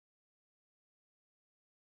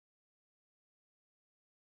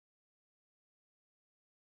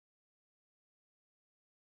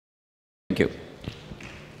Thank you.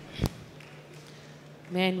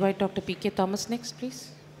 May I invite Dr. P.K. Thomas next,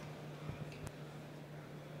 please?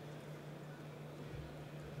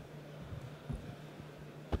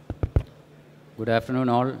 Good afternoon,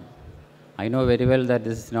 all. I know very well that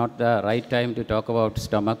this is not the right time to talk about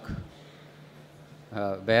stomach.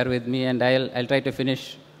 Bear with me, and I'll try to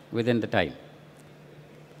finish within the time.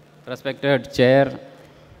 Respected Chair,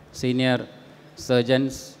 senior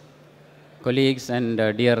surgeons, colleagues, and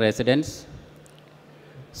dear residents,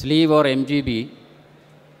 sleeve or MGB,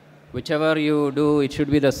 whichever you do, it should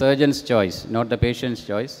be the surgeon's choice, not the patient's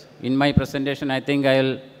choice. In my presentation, I think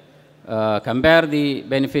I'll compare the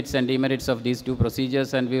benefits and demerits of these two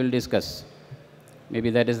procedures, and we will discuss. Maybe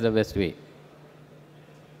that is the best way.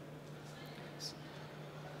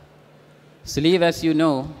 Sleeve, as you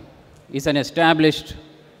know, is an established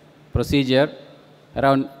procedure.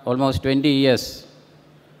 Around almost 20 years,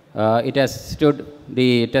 it has stood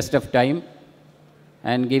the test of time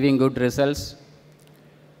and giving good results.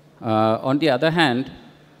 On the other hand,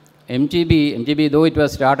 MGB, though it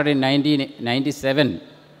was started in 1997,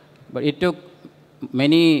 but it took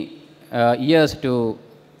many years to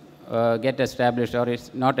get established, or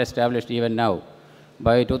it's not established even now.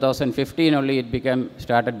 By 2015 only it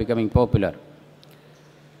started becoming popular.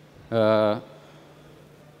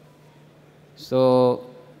 So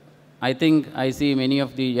I think I see many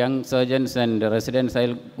of the young surgeons and residents.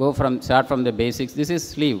 I'll start from the basics. This is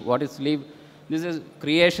sleeve. What is sleeve? This is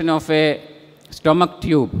creation of a stomach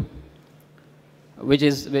tube, which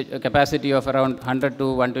is with a capacity of around 100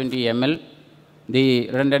 to 120 ml. The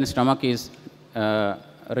redundant stomach is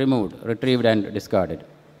retrieved and discarded.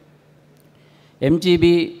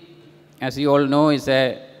 MGB, as you all know, is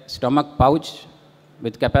a stomach pouch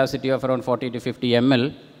with capacity of around 40 to 50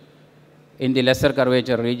 ml in the lesser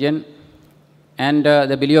curvature region, and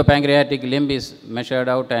the biliopancreatic limb is measured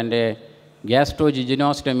out and a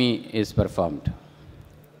gastrojejunostomy is performed.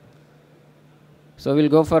 So we'll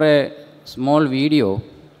go for a small video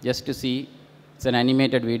just to see. It's an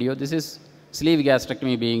animated video. This is sleeve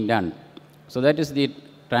gastrectomy being done. So that is the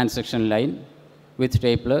transection line with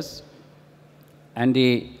staplers, and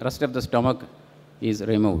the rest of the stomach is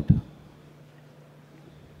removed.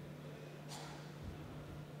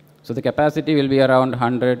 So the capacity will be around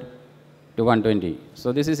 100 to 120.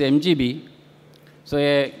 So this is MGB. So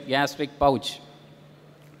a gastric pouch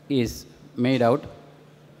is made out,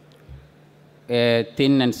 a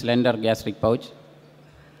thin and slender gastric pouch.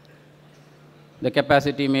 The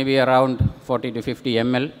capacity may be around 40 to 50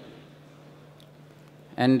 ml.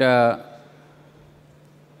 And the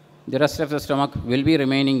rest of the stomach will be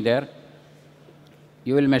remaining there.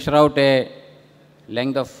 You will measure out a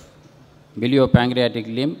length of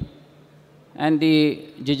biliopancreatic limb, and the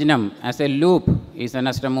jejunum as a loop is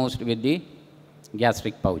anastomosed with the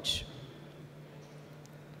gastric pouch.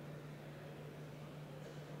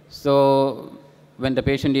 So when the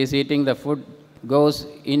patient is eating, the food goes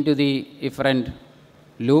into the efferent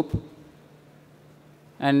loop,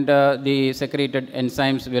 and the secreted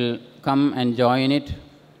enzymes will come and join it,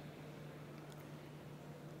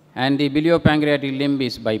 and the biliopancreatic limb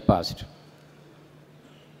is bypassed.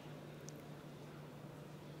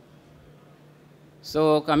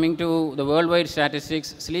 So coming to the worldwide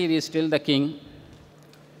statistics, sleeve is still the king.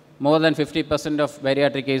 More than 50% of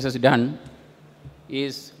bariatric cases done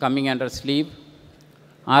is coming under sleeve.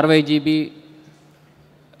 RYGB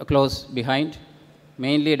close behind,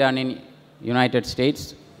 mainly done in United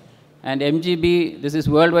States. And MGB, this is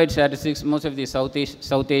worldwide statistics. Most of the South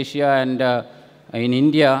Asia and in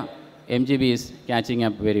India, MGB is catching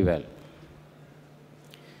up very well.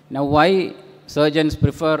 Now, why surgeons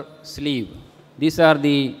prefer sleeve? These are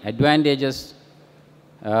the advantages: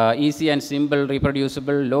 easy and simple,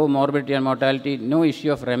 reproducible, low morbidity and mortality, no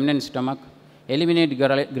issue of remnant stomach, eliminate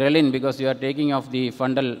ghrelin because you are taking off the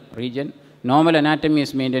fundal region, normal anatomy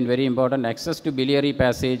is maintained, very important, access to biliary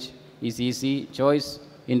passage is easy, choice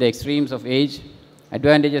in the extremes of age,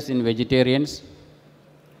 advantages in vegetarians.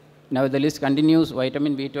 Now the list continues.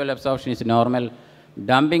 Vitamin B12 absorption is normal,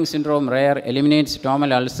 dumping syndrome rare, eliminates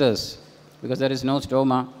stomal ulcers because there is no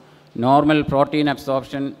stoma, normal protein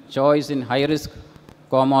absorption, choice in high-risk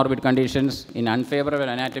comorbid conditions, in unfavorable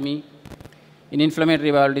anatomy, in inflammatory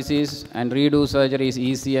bowel disease, and redo surgery is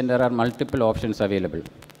easy, and there are multiple options available.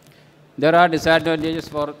 There are disadvantages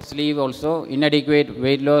for sleeve also: inadequate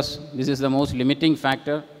weight loss, this is the most limiting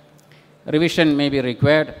factor. Revision may be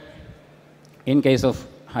required in case of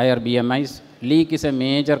higher BMIs. Leak is a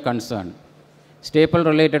major concern. Staple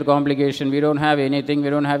related complication, we don't have anything, we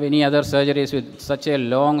don't have any other surgeries with such a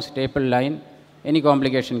long staple line. Any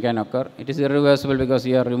complication can occur. It is irreversible because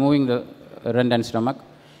you are removing the redundant stomach.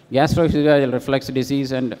 gastroesophageal reflux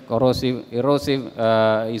disease and erosive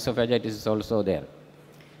esophagitis is also there.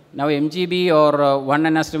 Now MGB or one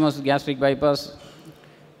anastomosed gastric bypass,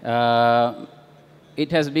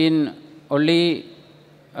 it has been only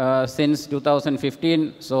since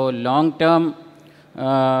 2015, so long-term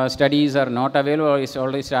studies are not available or it's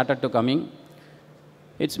already started to coming.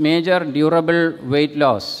 It's major durable weight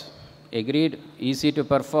loss. Agreed, easy to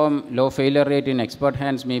perform, low failure rate in expert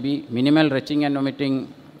hands maybe, minimal retching and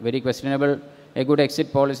vomiting, very questionable. A good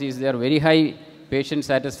exit policy is there, very high patient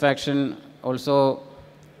satisfaction, also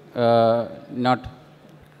not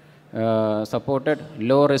supported.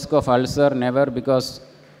 Low risk of ulcer, never, because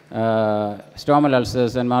stomal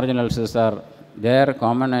ulcers and marginal ulcers are there,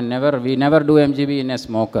 common, and we never do MGB in a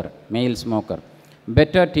smoker, male smoker.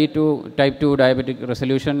 Better T2, type 2 diabetic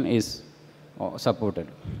resolution is supported.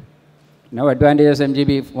 Now advantages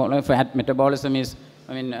MGB, fat metabolism is,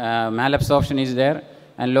 malabsorption is there,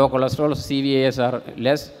 and low cholesterol, CVAs are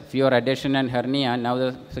less, fewer adhesion and hernia. Now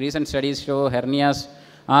the recent studies show hernias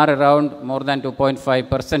are around more than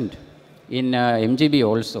 2.5% in MGB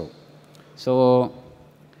also. So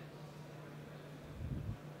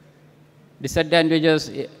disadvantages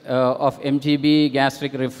of MGB,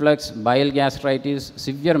 gastric reflux, bile gastritis,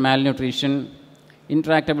 severe malnutrition,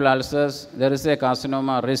 intractable ulcers. There is a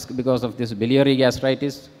carcinoma risk because of this biliary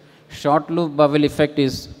gastritis. Short loop bowel effect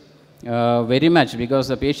is very much because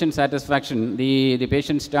the patient satisfaction, the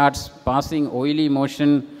patient starts passing oily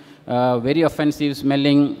motion, very offensive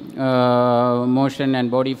smelling motion and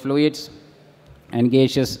body fluids and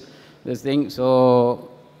gaseous this thing. So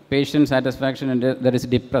patient satisfaction, and there is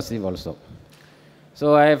depressive also.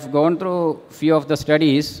 So I have gone through few of the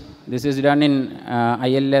studies. This is done in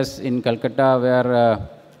ILS in Calcutta, where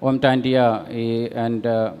Om Tantia and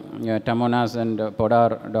Tamonas and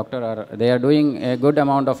Podar doctor they are doing a good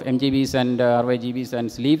amount of MGBs and RYGBs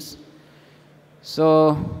and sleeves.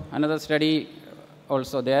 So another study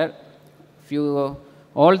also there.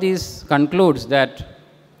 All these concludes that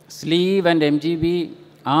sleeve and MGB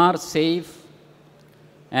are safe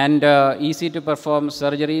and easy to perform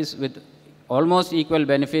surgeries with almost equal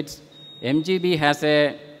benefits. MGB has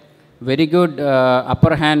a very good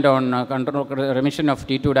upper hand on remission of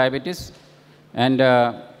T2 diabetes and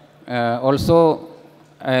also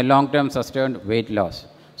long-term sustained weight loss.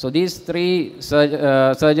 So these three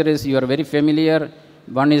surgeries you are very familiar.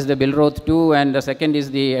 One is the Billroth 2 and the second is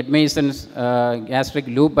the Edmason's gastric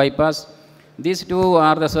loop bypass. These two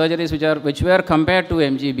are the surgeries which were compared to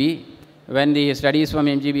MGB when the studies from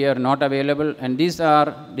MGB are not available, and these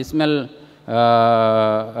are dismal. These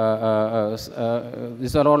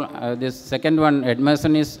are all. This second one,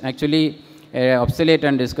 Edmason, is actually obsolete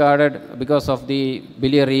and discarded because of the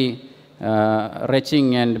biliary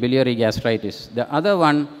retching and biliary gastritis. The other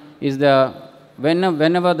one is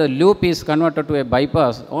whenever the loop is converted to a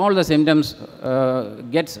bypass, all the symptoms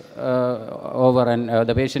gets over and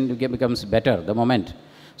the patient becomes better the moment.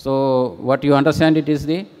 So what you understand, it is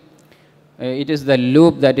the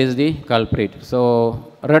loop that is the culprit. So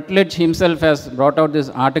Rutledge himself has brought out this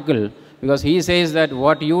article because he says that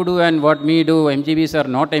what you do and what me do, MGBs are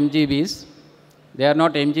not MGBs. They are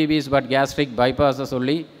not MGBs but gastric bypasses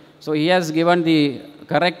only. So he has given the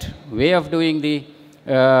correct way of doing the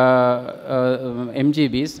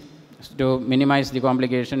MGBs to minimize the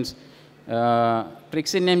complications.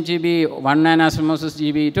 Tricks in MGB, one anastomosis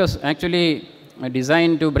GB, it was actually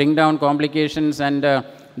designed to bring down complications and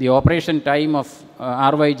the operation time of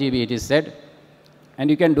RYGB, it is said. And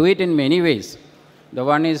you can do it in many ways. The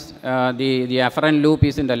one is the afferent loop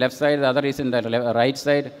is in the left side, the other is in the right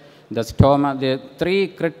side. The stoma, the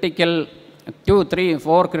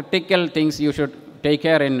four critical things you should take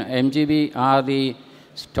care in MGB are the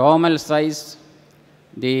stomal size,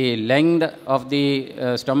 the length of the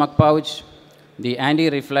stomach pouch, the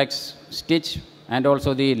anti-reflex stitch, and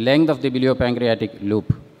also the length of the biliopancreatic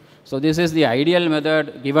loop. So this is the ideal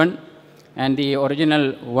method given and the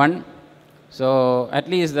original one. So at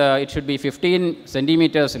least it should be 15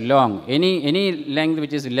 centimeters long. Any length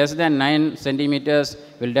which is less than 9 centimeters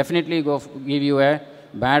will definitely give you a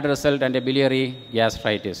bad result and a biliary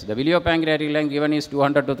gastritis. The biliopancreatic length given is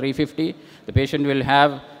 200 to 350. The patient will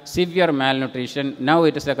have severe malnutrition. Now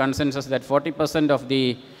it is a consensus that 40% of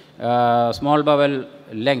the small bowel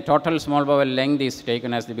length, total small bowel length is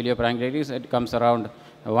taken as the biliopancreatic. It comes around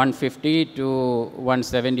 150 to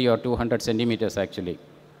 170 or 200 centimeters actually.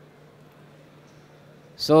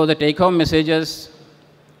 So the take-home messages,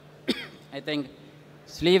 I think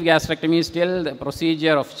sleeve gastrectomy is still the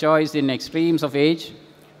procedure of choice in extremes of age,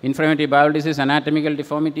 inflammatory bowel disease, anatomical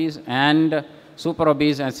deformities, and super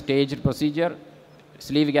obese and staged procedure.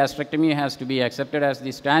 sleeve gastrectomy has to be accepted as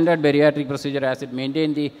the standard bariatric procedure as it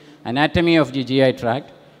maintains the anatomy of the GI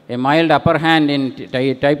tract. A mild upper hand in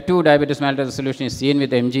type 2 diabetes mellitus solution is seen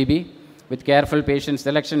with MGB. With careful patient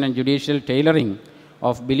selection and judicial tailoring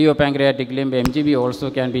of biliopancreatic limb, MGB also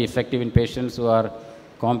can be effective in patients who are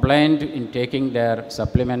compliant in taking their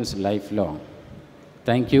supplements lifelong.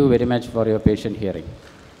 Thank you very much for your patient hearing.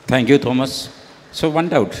 Thank you, Thomas. So one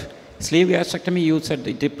doubt. Sleeve gastrectomy, you said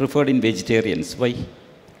it is preferred in vegetarians. Why?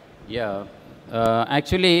 Yeah.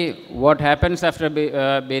 Actually, what happens after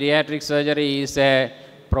bariatric surgery is a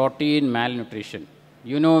protein malnutrition.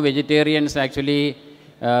 You know, vegetarians actually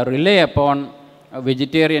rely upon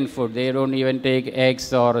vegetarian food. They don't even take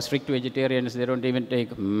eggs, or strict vegetarians, they don't even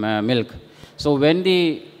take milk. So when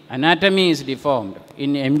the anatomy is deformed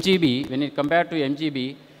in MGB, when it compared to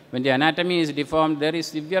MGB, when the anatomy is deformed, there is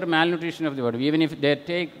severe malnutrition of the body. Even if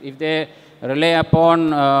they rely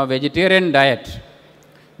upon vegetarian diet,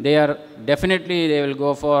 they will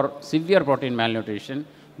go for severe protein malnutrition.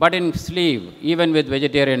 But in sleeve, even with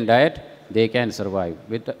vegetarian diet, they can survive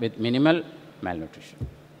with minimal malnutrition.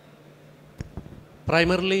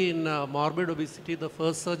 Primarily in morbid obesity, the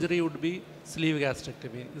first surgery would be sleeve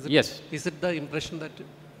gastrectomy. Yes. Is it the impression that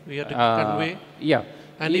we have to convey? Yeah.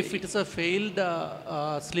 And if it is a failed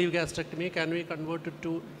sleeve gastrectomy, can we convert it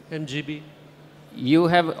to MGB? You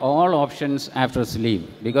have all options after sleeve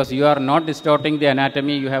because you are not distorting the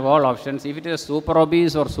anatomy. You have all options. If it is super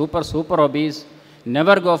obese or super obese,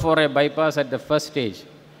 never go for a bypass at the first stage.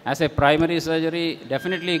 As a primary surgery,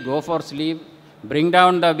 definitely go for sleeve, bring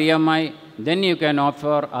down the BMI, then you can opt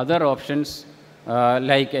for other options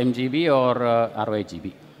like MGB or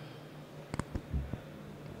RYGB.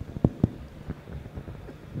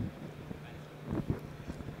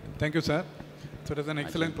 Thank you, sir. So it was an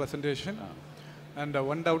excellent presentation. And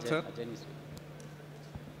one doubt, sir.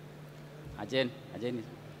 Ajay.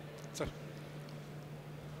 Sir.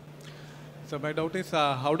 So my doubt is,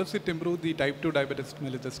 how does it improve the type 2 diabetes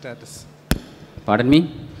mellitus status? Pardon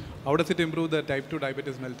me? How does it improve the type 2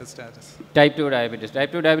 diabetes mellitus status? Type 2 diabetes.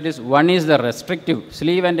 Type 2 diabetes, one is the restrictive.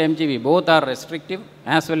 Sleeve and MGB, both are restrictive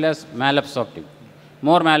as well as malabsorptive.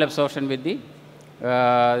 More malabsorption with the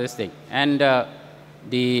this thing. And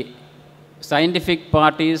the scientific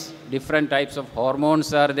part is different types of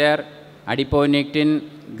hormones are there, adiponectin,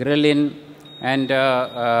 ghrelin, and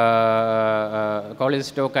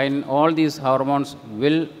cholecystokine. All these hormones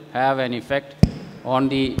will have an effect on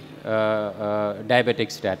the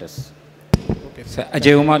diabetic status. Okay. So,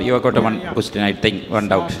 Ajay Umar, you have got one question, I think, one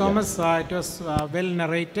doubt. Thomas, it was well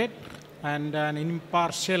narrated and an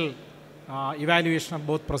impartial evaluation of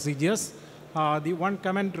both procedures. The one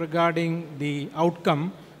comment regarding the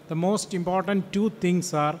outcome, the most important two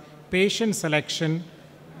things are patient selection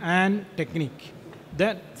and technique,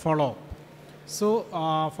 then follow-up. So,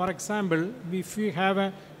 for example, if you have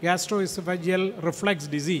a gastroesophageal reflux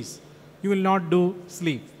disease, you will not do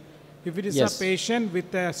sleeve. If it is a patient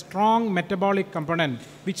with a strong metabolic component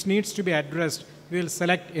which needs to be addressed, we will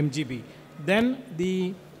select MGB. Then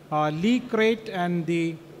the leak rate and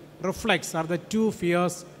the reflex are the two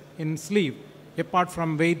fears in sleeve, apart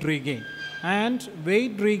from weight regain. And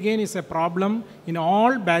weight regain is a problem in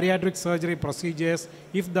all bariatric surgery procedures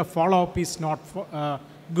if the follow-up is not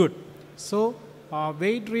good. So,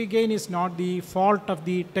 weight regain is not the fault of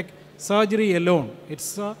the surgery alone.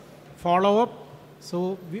 It's a follow-up.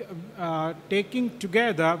 So, taking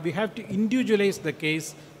together, we have to individualize the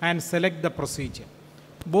case and select the procedure.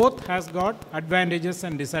 Both has got advantages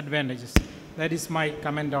and disadvantages. That is my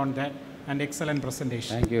comment on that, and excellent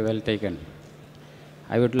presentation. Thank you, well taken.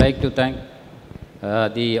 I would like to thank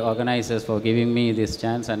the organizers for giving me this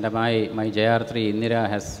chance, and my JR3 Indira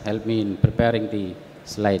has helped me in preparing the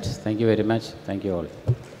slides. Thank you very much. Thank you all.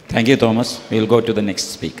 Thank you, Thomas. We will go to the next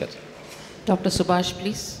speaker. Dr. Subhash,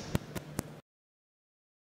 please.